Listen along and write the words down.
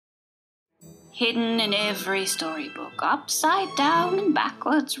hidden in every storybook, upside down and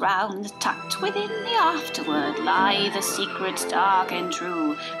backwards round, tucked within the afterword lie the secrets dark and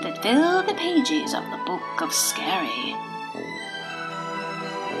true that fill the pages of the book of Skary.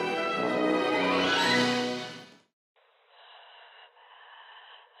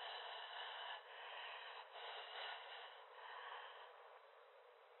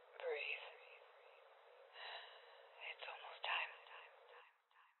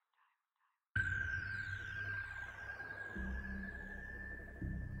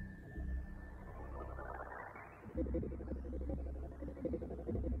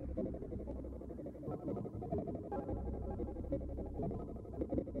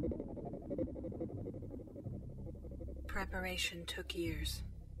 Preparation took years.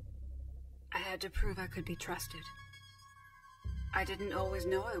 I had to prove I could be trusted. I didn't always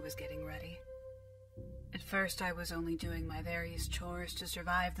know I was getting ready. At first, I was only doing my various chores to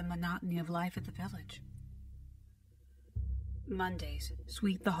survive the monotony of life at the village. Mondays,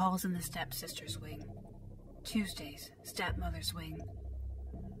 sweep the halls in the stepsister's wing. Tuesdays, stepmother's wing.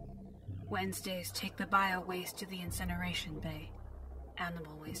 Wednesdays, take the bio-waste to the incineration bay.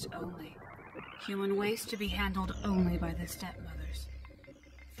 Animal waste only. Human waste to be handled only by the stepmothers.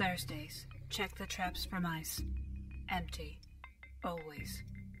 Thursdays, check the traps for mice. Empty. Always.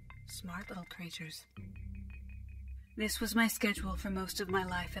 Smart little creatures. This was my schedule for most of my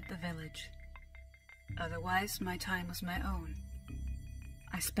life at the village. Otherwise, my time was my own.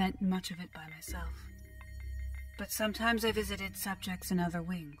 I spent much of it by myself. But sometimes I visited subjects in other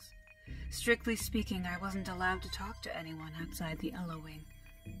wings. Strictly speaking, I wasn't allowed to talk to anyone outside the Ella wing.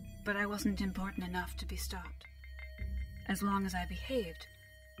 But I wasn't important enough to be stopped. As long as I behaved,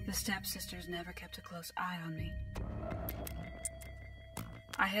 the stepsisters never kept a close eye on me.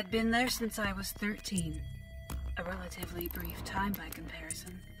 I had been there since I was 13, a relatively brief time by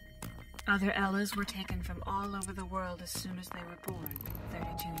comparison. Other Ellas were taken from all over the world as soon as they were born,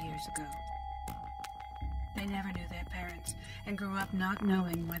 32 years ago. They never knew their parents, and grew up not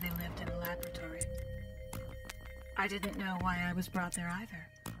knowing why they lived in a laboratory. I didn't know why I was brought there either,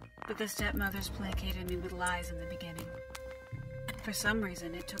 but the stepmothers placated me with lies in the beginning. For some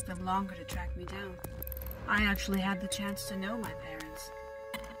reason, it took them longer to track me down. I actually had the chance to know my parents.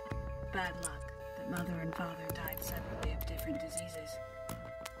 Bad luck that mother and father died separately of different diseases.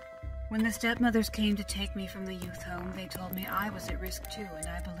 When the stepmothers came to take me from the youth home, they told me I was at risk too, and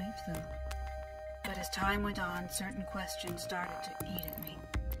I believed them. But as time went on, certain questions started to eat at me.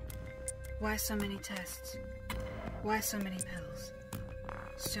 Why so many tests? Why so many pills?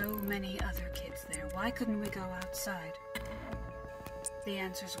 So many other kids there. Why couldn't we go outside? The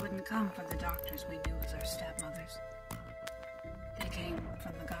answers wouldn't come from the doctors we knew as our stepmothers. They came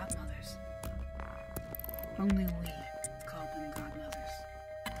from the godmothers. Only we called them godmothers.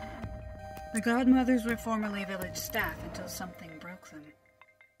 The godmothers were formerly village staff until something broke them.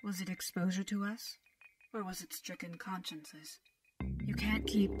 Was it exposure to us? Or was it stricken consciences? You can't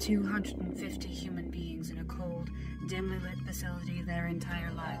keep 250 human beings in a cold, dimly lit facility their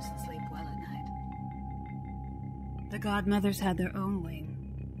entire lives and sleep well at night. The godmothers had their own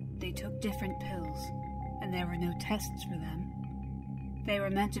wing. They took different pills, and there were no tests for them. They were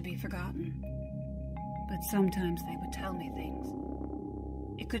meant to be forgotten. But sometimes they would tell me things.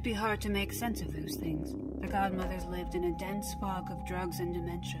 It could be hard to make sense of those things. The godmothers lived in a dense fog of drugs and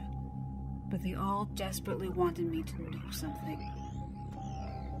dementia, but they all desperately wanted me to know something.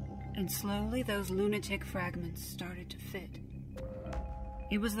 And slowly those lunatic fragments started to fit.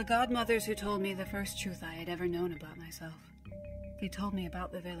 It was the godmothers who told me the first truth I had ever known about myself. They told me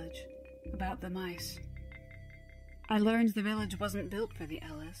about the village, about the mice. I learned the village wasn't built for the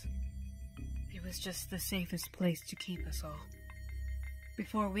Ellas. It was just the safest place to keep us all.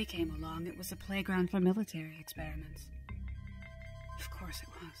 Before we came along, it was a playground for military experiments. Of course it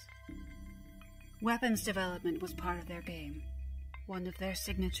was. Weapons development was part of their game. One of their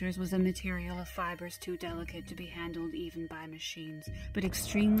signatures was a material of fibers too delicate to be handled even by machines, but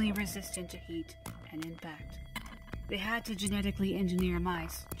extremely resistant to heat and impact. They had to genetically engineer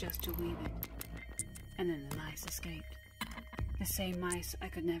mice just to weave it. And then the mice escaped. The same mice I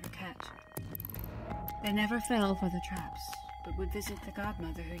could never catch. They never fell for the traps, but would visit the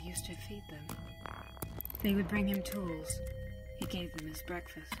godmother who used to feed them. They would bring him tools. He gave them his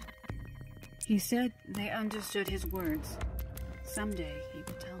breakfast. He said they understood his words. Someday, he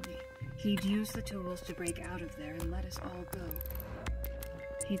would tell me, he'd use the tools to break out of there and let us all go.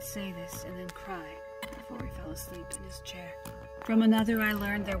 He'd say this and then cry before he fell asleep in his chair. From another, I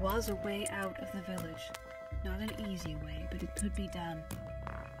learned there was a way out of the village. Not an easy way, but it could be done.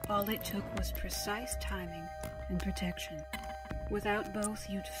 All it took was precise timing and protection. Without both,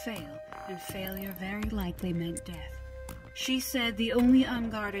 you'd fail, and failure very likely meant death. She said the only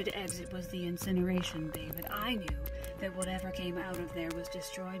unguarded exit was the incineration bay, but I knew that whatever came out of there was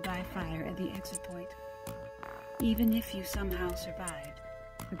destroyed by fire at the exit point. Even if you somehow survived,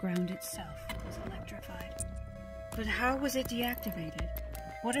 the ground itself was electrified. But how was it deactivated?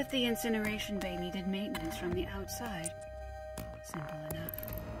 What if the incineration bay needed maintenance from the outside? Simple enough.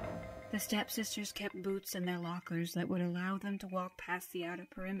 The stepsisters kept boots in their lockers that would allow them to walk past the outer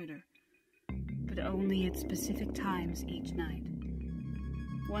perimeter, but only at specific times each night.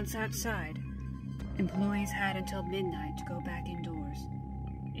 Once outside, employees had until midnight to go back indoors.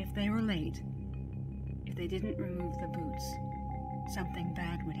 If they were late, if they didn't remove the boots, something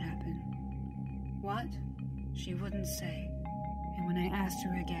bad would happen. What? She wouldn't say, and when I asked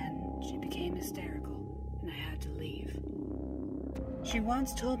her again, she became hysterical, and I had to leave. She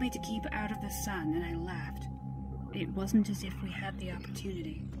once told me to keep out of the sun, and I laughed. It wasn't as if we had the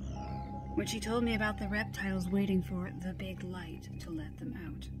opportunity. When she told me about the reptiles waiting for the big light to let them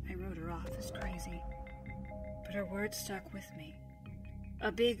out, I wrote her off as crazy. But her words stuck with me.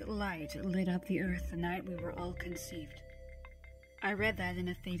 A big light lit up the earth the night we were all conceived. I read that in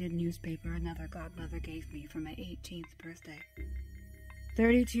a faded newspaper another godmother gave me for my 18th birthday.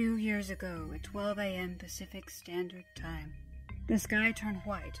 32 years ago, at 12 a.m. Pacific Standard Time, the sky turned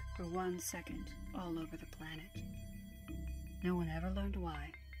white for 1 second all over the planet. No one ever learned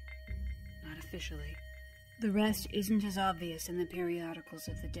why. Not officially. The rest isn't as obvious in the periodicals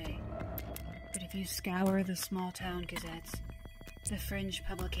of the day. But if you scour the small-town gazettes, the fringe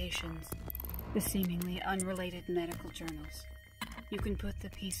publications, the seemingly unrelated medical journals, you can put the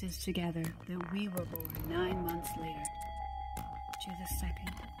pieces together that we were born 9 months later. To the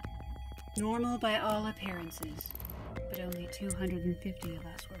second. Normal by all appearances, but only 250 of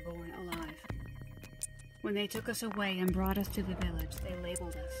us were born alive. When they took us away and brought us to the village, they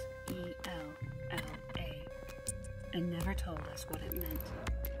labeled us ELLA and never told us what it meant.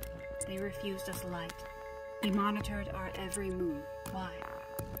 They refused us light. They monitored our every move. Why?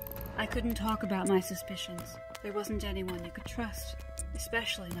 I couldn't talk about my suspicions. There wasn't anyone you could trust,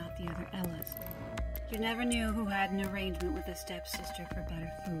 especially not the other Ellas. You never knew who had an arrangement with a stepsister for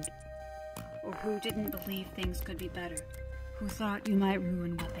better food, or who didn't believe things could be better, who thought you might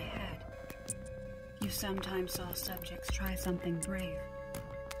ruin what they had. You sometimes saw subjects try something brave.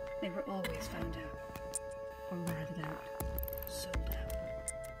 They were always found out, or ratted out, sold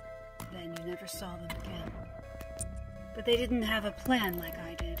out. Then you never saw them again. But they didn't have a plan like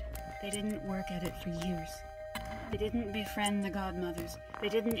I did. They didn't work at it for years. They didn't befriend the godmothers. They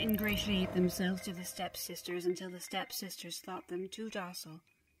didn't ingratiate themselves to the stepsisters until the stepsisters thought them too docile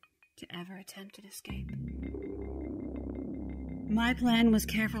to ever attempt an escape. My plan was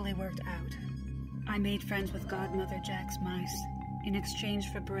carefully worked out. I made friends with Godmother Jack's mice. In exchange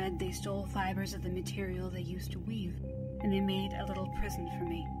for bread, they stole fibers of the material they used to weave, and they made a little prison for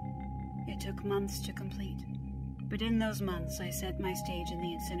me. It took months to complete, but in those months I set my stage in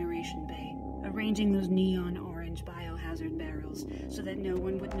the incineration bay, arranging those neon orange biohazard barrels so that no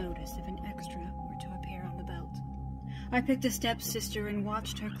one would notice if an extra were to appear on the belt. I picked a stepsister and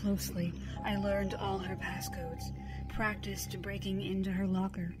watched her closely. I learned all her passcodes, practiced breaking into her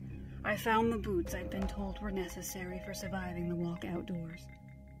locker. I found the boots I'd been told were necessary for surviving the walk outdoors.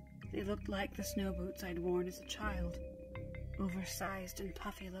 They looked like the snow boots I'd worn as a child, oversized and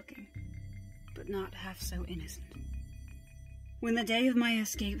puffy looking, but not half so innocent. When the day of my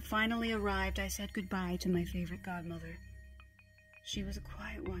escape finally arrived, I said goodbye to my favorite godmother. She was a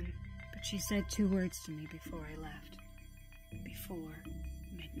quiet one, but she said 2 words to me before I left. Before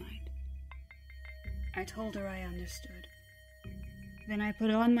midnight. I told her I understood. Then I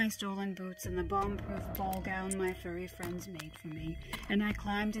put on my stolen boots and the bomb-proof ball gown my furry friends made for me, and I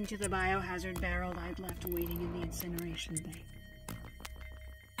climbed into the biohazard barrel I'd left waiting in the incineration bay.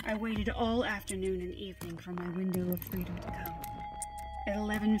 I waited all afternoon and evening for my window of freedom to come. At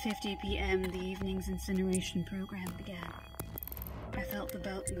 11:50 p.m., the evening's incineration program began. I felt the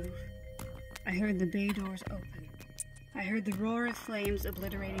belt move. I heard the bay doors open. I heard the roar of flames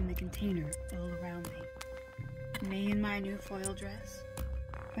obliterating the container all around me. Me in my new foil dress,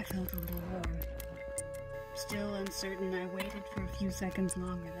 I felt a little warm. Still uncertain, I waited for a few seconds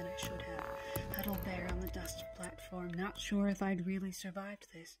longer than I should have, huddled there on the dust platform, not sure if I'd really survived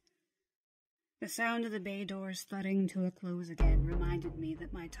this. The sound of the bay doors thudding to a close again reminded me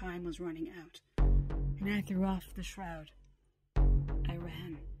that my time was running out, and I threw off the shroud. I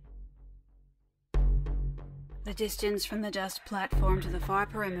ran. The distance from the dust platform to the far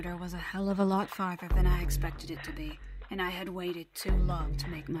perimeter was a hell of a lot farther than I expected it to be, and I had waited too long to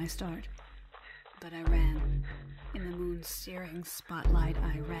make my start. But I ran. In the moon's searing spotlight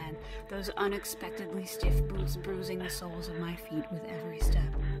I ran, those unexpectedly stiff boots bruising the soles of my feet with every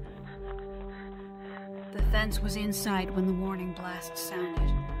step. The fence was in sight when the warning blast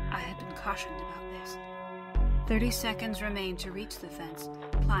sounded. I had been cautioned about this. 30 seconds remained to reach the fence,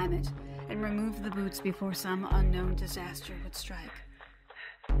 climb it, and remove the boots before some unknown disaster would strike.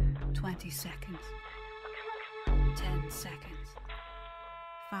 20 seconds. 10 seconds.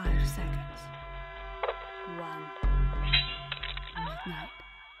 5 seconds. 1. Midnight.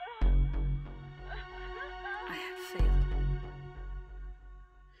 I had failed.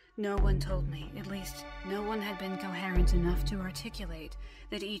 No one told me, at least no one had been coherent enough to articulate,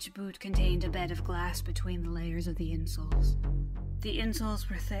 that each boot contained a bed of glass between the layers of the insoles. The insoles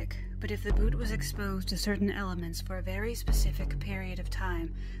were thick, but if the boot was exposed to certain elements for a very specific period of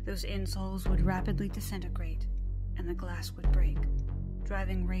time, those insoles would rapidly disintegrate, and the glass would break,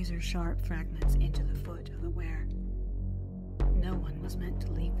 driving razor-sharp fragments into the foot of the wearer. No one was meant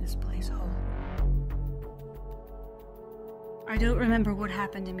to leave this place whole. I don't remember what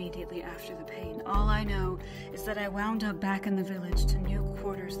happened immediately after the pain. All I know is that I wound up back in the village to new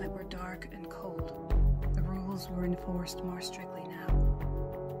quarters that were dark and cold. The rules were enforced more strictly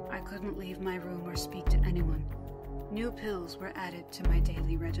now. I couldn't leave my room or speak to anyone. New pills were added to my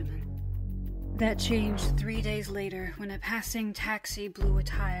daily regimen. That changed 3 days later when a passing taxi blew a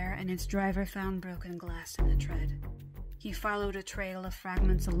tire and its driver found broken glass in the tread. He followed a trail of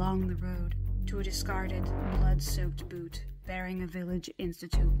fragments along the road to a discarded, blood-soaked boot bearing a Village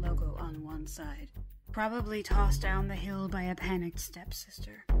Institute logo on one side. Probably tossed down the hill by a panicked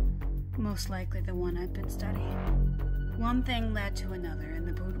stepsister. Most likely the one I'd been studying. One thing led to another, and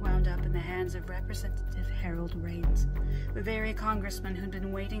the boot wound up in the hands of Representative Harold Raines, the very congressman who'd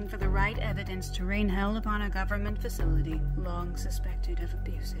been waiting for the right evidence to rain hell upon a government facility long suspected of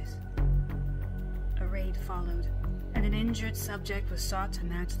abuses. A raid followed, and an injured subject was sought to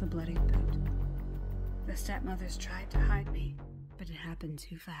match the bloodied boot. The stepmothers tried to hide me, but it happened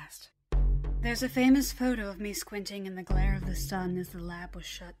too fast. There's a famous photo of me squinting in the glare of the sun as the lab was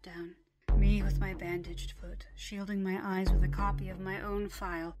shut down. Me with my bandaged foot, shielding my eyes with a copy of my own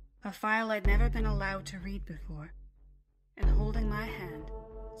file, a file I'd never been allowed to read before. And holding my hand,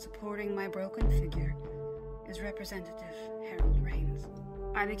 supporting my broken figure, is Representative Harold Raines.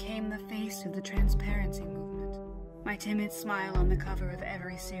 I became the face of the transparency movement, my timid smile on the cover of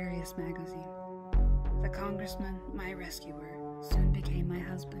every serious magazine. The congressman, my rescuer, soon became my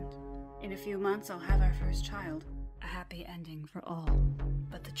husband. In a few months I'll have our first child. A happy ending for all.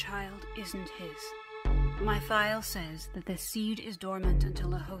 But the child isn't his. My file says that the seed is dormant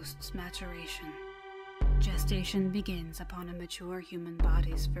until a host's maturation. Gestation begins upon a mature human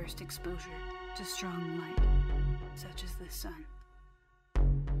body's first exposure to strong light, such as the sun.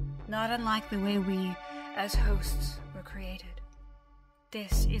 Not unlike the way we, as hosts, were created.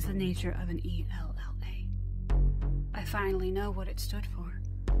 This is the nature of an ELLA. I finally know what it stood for.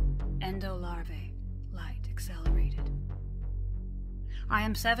 Endolarvae, light accelerated. I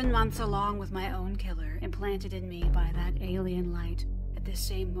am 7 months along with my own killer, implanted in me by that alien light at the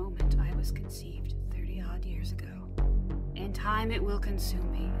same moment I was conceived 30-odd years ago. In time it will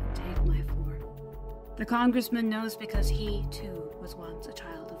consume me and take my form. The congressman knows because he, too, was once a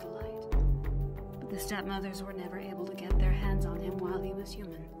child of the light. But the stepmothers were never able to get their hands on him while he was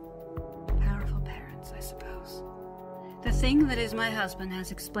human. Powerful parents, I suppose. The thing that is my husband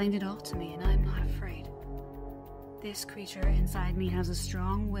has explained it all to me, and I'm not afraid. This creature inside me has a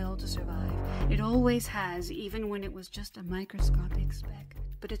strong will to survive. It always has, even when it was just a microscopic speck.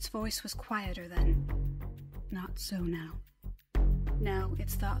 But its voice was quieter then. Not so now. Now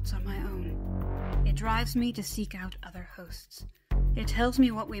its thoughts are my own. It drives me to seek out other hosts. It tells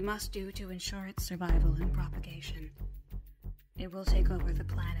me what we must do to ensure its survival and propagation. It will take over the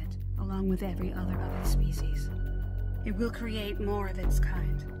planet, along with every other of its species. It will create more of its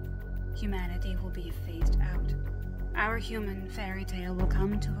kind. Humanity will be phased out. Our human fairy tale will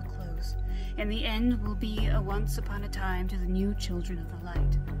come to a close, and the end will be a once upon a time to the new children of the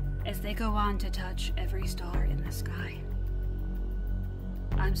light, as they go on to touch every star in the sky.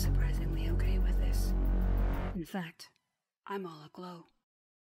 I'm surprisingly okay with this. In fact, I'm all aglow.